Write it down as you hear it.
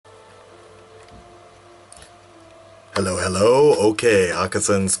Hello, hello. Okay,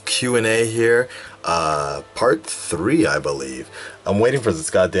 Akasan's Q&A here. Part 3, I believe. I'm waiting for this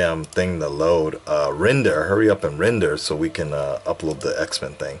goddamn thing to load. Render, hurry up and render so we can upload the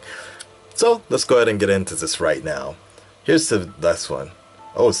X-Men thing. So, let's go ahead and get into this right now. Here's the last one.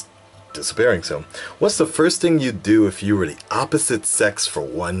 Oh, it's disappearing soon. What's the first thing you'd do if you were the opposite sex for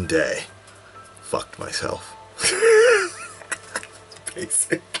one day? Fucked myself.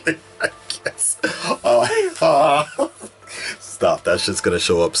 Basically, I guess. Stop. That's just gonna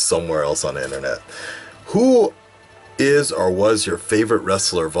show up somewhere else on the internet. Who is or was your favorite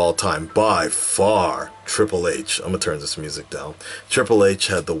wrestler of all time? By far, Triple H. I'm gonna turn this music down. Triple H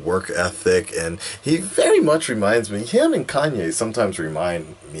had the work ethic, and he very much reminds me. Him and Kanye sometimes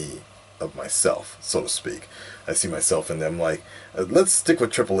remind me of myself, so to speak. I see myself in them. Like, let's stick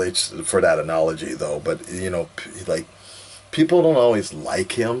with Triple H for that analogy, though. But like, people don't always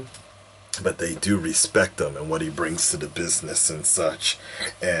like him, but they do respect him and what he brings to the business and such.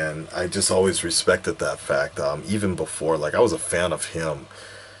 And I just always respected that fact. Even before, like, I was a fan of him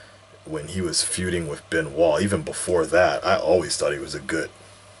when he was feuding with Benoit. Even before that, I always thought he was a good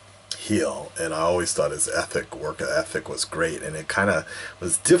heel, and I always thought his work ethic was great. And it kind of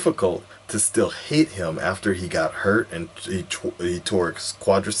was difficult to still hate him after he got hurt and he tore his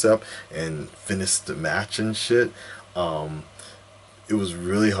quadricep and finished the match and shit. It was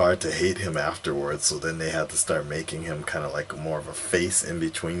really hard to hate him afterwards, so then they had to start making him kind of like more of a face in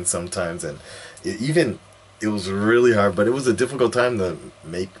between sometimes, and it was really hard, but it was a difficult time to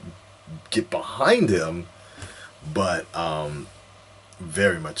get behind him, but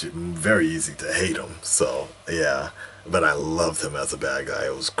very easy to hate him. So yeah, but I loved him as a bad guy.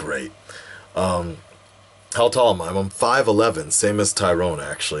 It was great. How tall am I? I'm 5'11", same as Tyrone.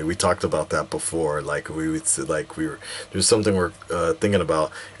 Actually, we talked about that before. Like, we would say, like, there's something we're thinking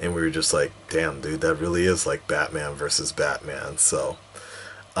about, and we were just like, damn, dude, that really is like Batman versus Batman. So,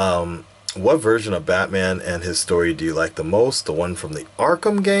 what version of Batman and his story do you like the most? The one from the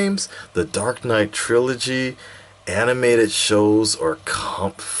Arkham games, the Dark Knight trilogy, animated shows, or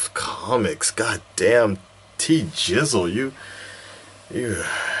comics? God damn, T Jizzle, you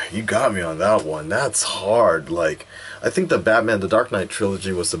you got me on that one. That's hard. Like, I think the Dark Knight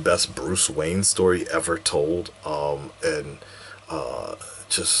trilogy was the best Bruce Wayne story ever told. And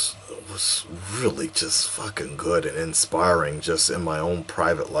just was really just fucking good and inspiring, just in my own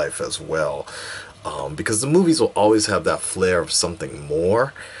private life as well. Because the movies will always have that flair of something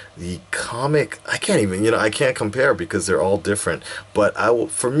more. The comic, I can't even, I can't compare because they're all different. But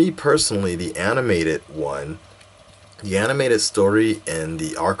for me personally, the animated story and the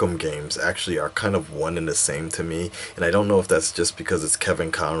Arkham games actually are kind of one and the same to me. And I don't know if that's just because it's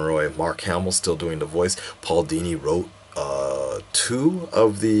Kevin Conroy, Mark Hamill still doing the voice. Paul Dini wrote two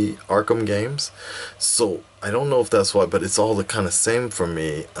of the Arkham games. So I don't know if that's why, but it's all the kind of same for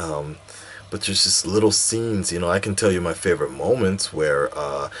me. But there's just little scenes, I can tell you my favorite moments where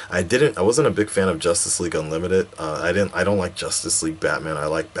I wasn't a big fan of Justice League Unlimited. I don't like Justice League Batman. I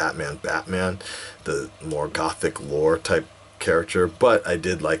like Batman, the more gothic lore type character. But I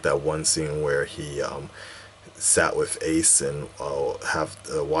did like that one scene where he sat with Ace and have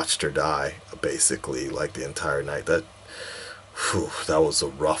watched her die, basically, like the entire night. That was a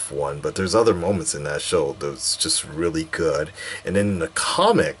rough one, but there's other moments in that show that's just really good. And then in the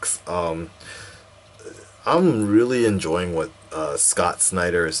comics, I'm really enjoying what Scott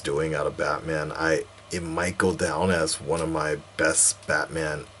Snyder is doing out of Batman. It might go down as one of my best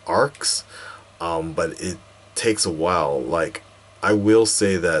Batman arcs, but it takes a while. Like, I will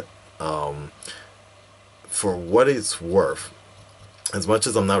say that for what it's worth, as much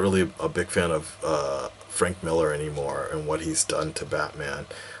as I'm not really a big fan of Frank Miller anymore and what he's done to Batman,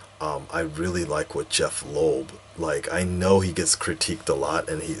 I really like what Jeff Loeb. Like, I know he gets critiqued a lot,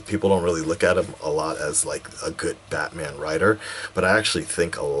 and people don't really look at him a lot as like a good Batman writer, but I actually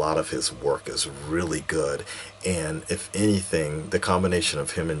think a lot of his work is really good. And if anything, the combination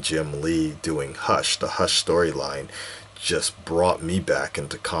of him and Jim Lee doing the Hush storyline, just brought me back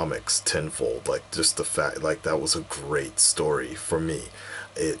into comics tenfold. Like, just the fact, like, that was a great story for me.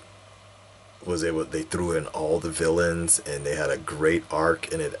 They threw in all the villains, and they had a great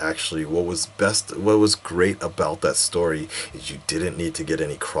arc. And it actually, what was great about that story is you didn't need to get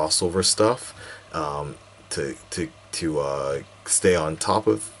any crossover stuff to stay on top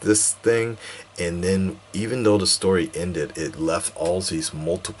of this thing. And then, even though the story ended, it left all these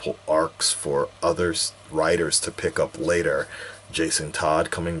multiple arcs for other writers to pick up later. Jason Todd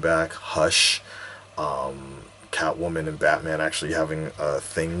coming back, Hush, Catwoman and Batman actually having a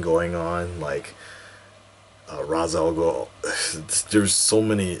thing going on. Like, Razalgo. There's so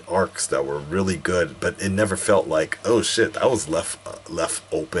many arcs that were really good, but it never felt like, oh shit, that was left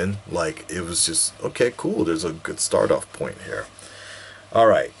open. Like it was just okay, cool. There's a good start off point here. All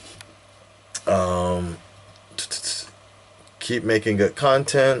right. Keep making good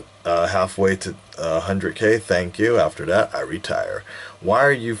content. Halfway to 100K. Thank you. After that, I retire. Why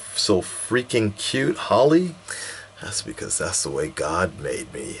are you so freaking cute, Holly? That's because that's the way God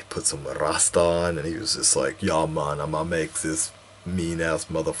made me. He put some Rasta on, and he was just like, "Yo, man, I'm gonna make this mean-ass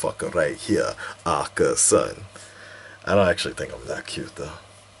motherfucker right here, Akasan." I don't actually think I'm that cute, though.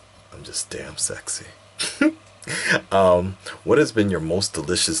 I'm just damn sexy. What has been your most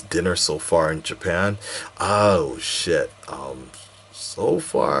delicious dinner so far in Japan? Oh, shit. So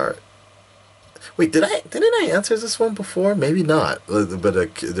far... Wait, didn't I answer this one before? Maybe not.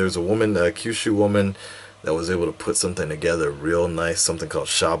 But there's a woman, a Kyushu woman, that was able to put something together real nice, something called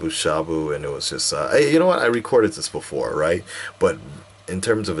shabu shabu, and it was just, hey, you know what, I recorded this before, right? But in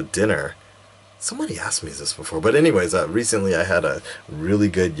terms of a dinner, somebody asked me this before, but anyways, recently I had a really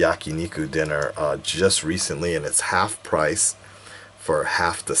good yakiniku dinner, just recently, and it's half price for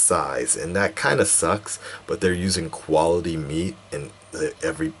half the size, and that kind of sucks, but they're using quality meat, and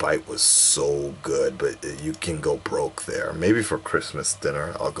every bite was so good, but you can go broke there. Maybe for Christmas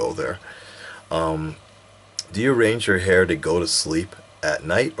dinner, I'll go there. Do you arrange your hair to go to sleep at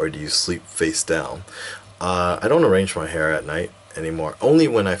night, or do you sleep face down? I don't arrange my hair at night anymore. Only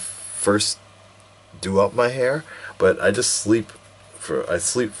when I first do up my hair, but I just sleep I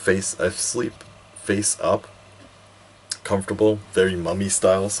sleep face up, comfortable, very mummy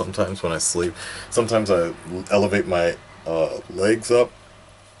style sometimes when I sleep. Sometimes I elevate my legs up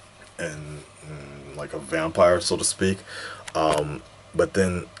and like a vampire, so to speak. But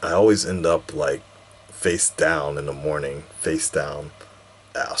then I always end up like face down in the morning, face down,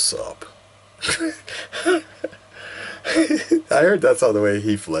 ass up. I heard that's how the way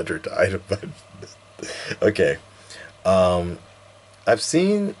Heath Ledger died, but okay. I've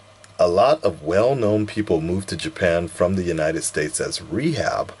seen a lot of well-known people move to Japan from the United States as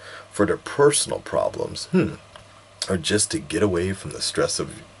rehab for their personal problems, or just to get away from the stress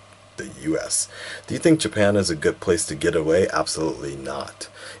of the U.S. Do you think Japan is a good place to get away? Absolutely not.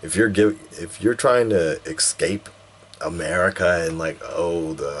 If you're trying to escape America and like,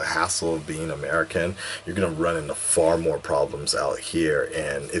 oh, the hassle of being American, you're gonna run into far more problems out here,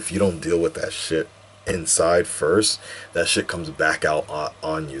 and if you don't deal with that shit inside first, that shit comes back out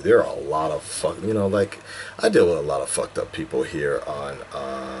on you. There are a lot of like I deal with a lot of fucked up people here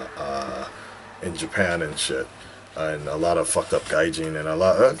in Japan and shit, and a lot of fucked up gaijin, and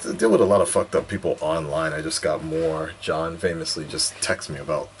I deal with a lot of fucked up people online. I just got more. John famously just texted me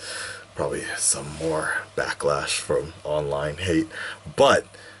about probably some more backlash from online hate. But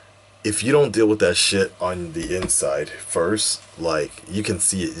if you don't deal with that shit on the inside first, like, you can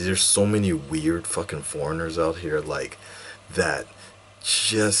see it. There's so many weird fucking foreigners out here, like, that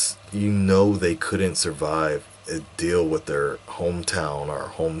just, they couldn't survive deal with their hometown or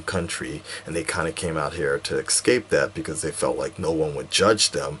home country, and they kind of came out here to escape that because they felt like no one would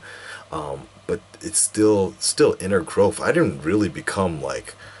judge them. But it's still inner growth. I didn't really become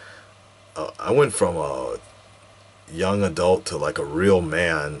like I went from a young adult to like a real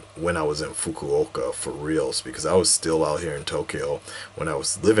man when I was in Fukuoka, for reals, because I was still out here in Tokyo when I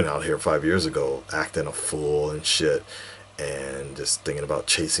was living out here 5 years ago, acting a fool and shit, and just thinking about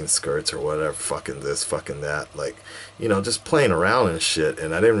chasing skirts or whatever, fucking this, fucking that, like, just playing around and shit.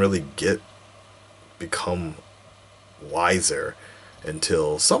 And I didn't really become wiser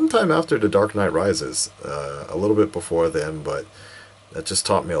until sometime after The Dark Knight Rises, a little bit before then, but that just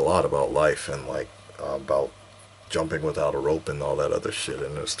taught me a lot about life and like about jumping without a rope and all that other shit,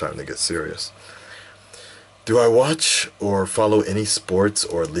 and it was time to get serious. Do I watch or follow any sports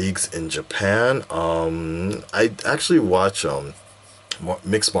or leagues in Japan? I actually watch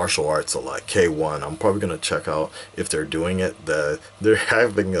mixed martial arts a lot. K1. I'm probably gonna check out if they're doing it. They're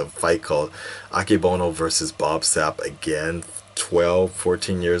having a fight called Akebono versus Bob Sapp again.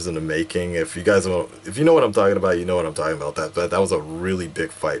 14 years in the making. If you know what I'm talking about, you know what I'm talking about. That was a really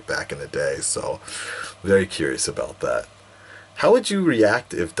big fight back in the day, so very curious about that. How would you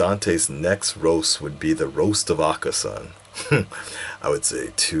react if Dante's next roast would be the roast of Akasan? I would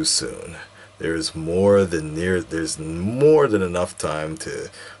say too soon. There's more than enough time to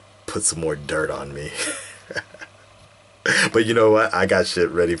put some more dirt on me. But you know what? I got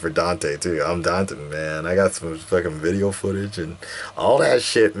shit ready for Dante too. I'm Dante, man. I got some fucking video footage and all that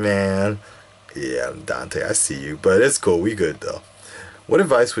shit, man. Yeah, I'm Dante. I see you. But it's cool. We good though. What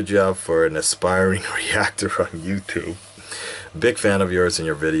advice would you have for an aspiring reactor on YouTube? Big fan of yours and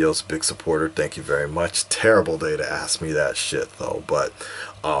your videos. Big supporter. Thank you very much. Terrible day to ask me that shit though, but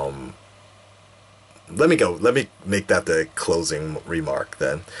let me go. Let me make that the closing remark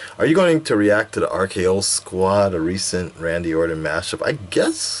then. Are you going to react to the RKO Squad, a recent Randy Orton mashup? I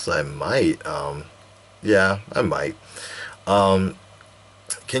guess I might. Yeah, I might.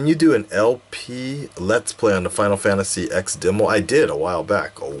 Can you do an LP Let's Play on the Final Fantasy X demo? I did a while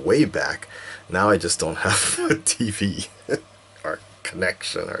back, way back. Now I just don't have a TV or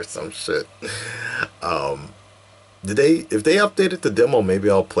connection or some shit. If they updated the demo, maybe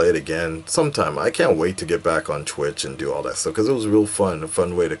I'll play it again sometime. I can't wait to get back on Twitch and do all that stuff because it was real fun, a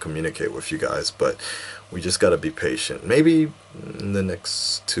fun way to communicate with you guys. But we just gotta be patient. Maybe in the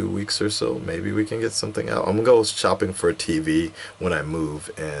next 2 weeks or so, maybe we can get something out. I'm gonna go shopping for a TV when I move,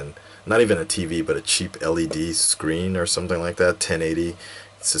 and not even a TV, but a cheap LED screen or something like that, 1080.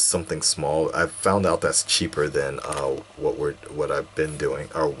 It's just something small. I found out that's cheaper than what I've been doing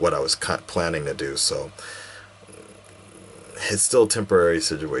or what I was planning to do. So it's still a temporary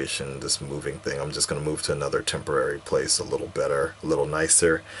situation, this moving thing. I'm just going to move to another temporary place, a little better, a little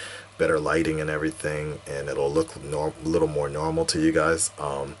nicer, better lighting and everything, and it'll look a little more normal to you guys.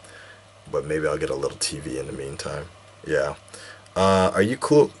 But maybe I'll get a little TV in the meantime. Yeah. Are you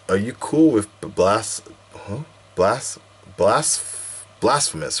cool with Blasphemous,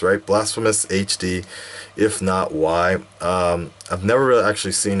 right? Blasphemous HD. If not, why? I've never really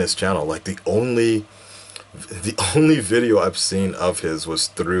actually seen his channel. Like the only video I've seen of his was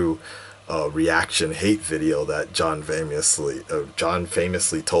through a reaction hate video that John famously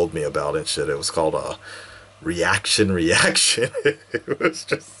told me about and shit. It was called Reaction. It was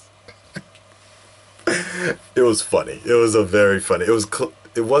just it was funny. It was a very funny.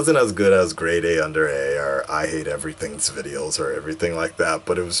 It wasn't as good as Grade A Under A or I Hate Everything's videos or everything like that,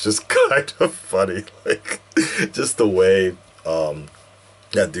 but it was just kind of funny, like just the way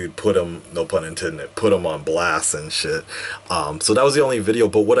that dude put him, no pun intended, put him on blast and shit. So that was the only video.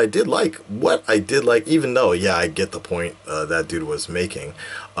 But what I did like, even though, yeah, I get the point that dude was making,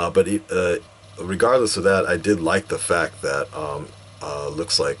 but regardless of that, I did like the fact that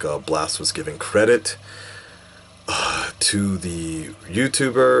looks like Blast was giving credit to the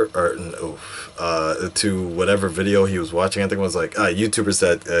YouTuber, or to whatever video he was watching. I think it was like YouTubers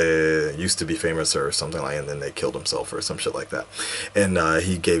that used to be famous or something like that, and then they killed himself or some shit like that. And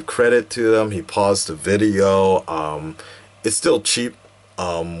he gave credit to them. He paused the video. It's still cheap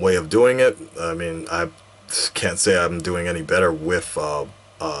way of doing it. I mean, I can't say I'm doing any better with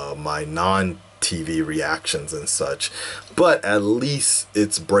my non-TV reactions and such, but at least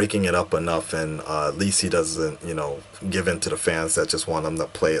it's breaking it up enough, and at least he doesn't, you know, give in to the fans that just want him to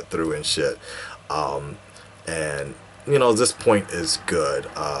play it through and shit. And you know, this point is good.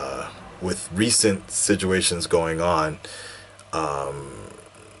 With recent situations going on,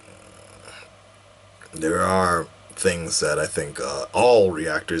 there are things that I think all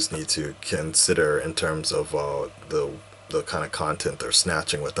reactors need to consider in terms of the kind of content they're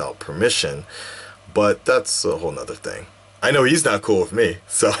snatching without permission. But that's a whole nother thing. I know he's not cool with me,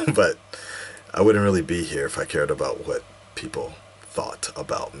 so, but I wouldn't really be here if I cared about what people thought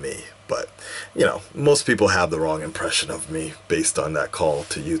about me. But, you know, most people have the wrong impression of me based on that call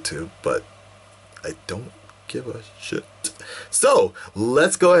to YouTube, but I don't give a shit. So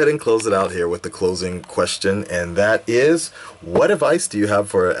let's go ahead and close it out here with the closing question, and that is, what advice do you have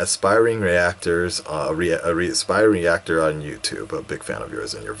for aspiring reactors, aspiring reactor on YouTube? A big fan of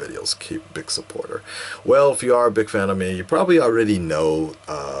yours and your videos. Keep big supporter. Well, if you are a big fan of me, you probably already know,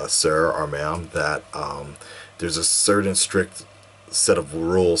 sir or ma'am, that there's a certain strict set of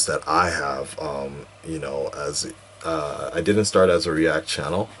rules that I have. You know, as I didn't start as a React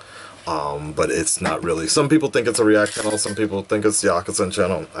channel. But it's not really. Some people think it's a React channel, some people think it's the Akasan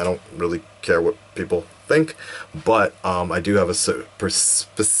channel. I don't really care what people think, but I do have a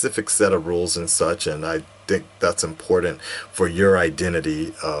specific set of rules and such, and I think that's important for your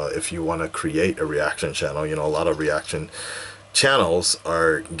identity if you want to create a reaction channel. You know, a lot of reaction channels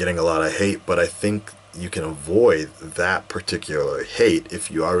are getting a lot of hate, but I think you can avoid that particular hate if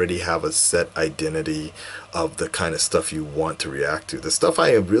you already have a set identity of the kind of stuff you want to react to. The stuff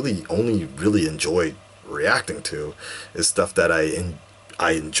I only really enjoy reacting to is stuff that I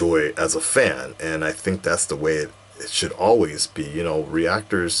enjoy as a fan, and I think that's the way it should always be. You know,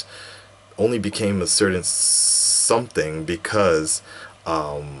 reactors only became a certain something because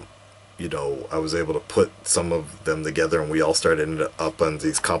you know, I was able to put some of them together and we all started ended up on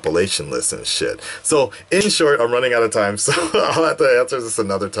these compilation lists and shit. So in short, I'm running out of time, so I'll have to answer this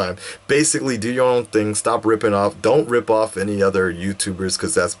another time. Basically, do your own thing. Stop ripping off. Don't rip off any other YouTubers,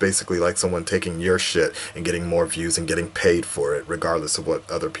 because that's basically like someone taking your shit and getting more views and getting paid for it, regardless of what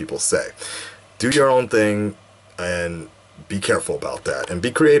other people say. Do your own thing and be careful about that and be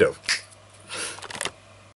creative.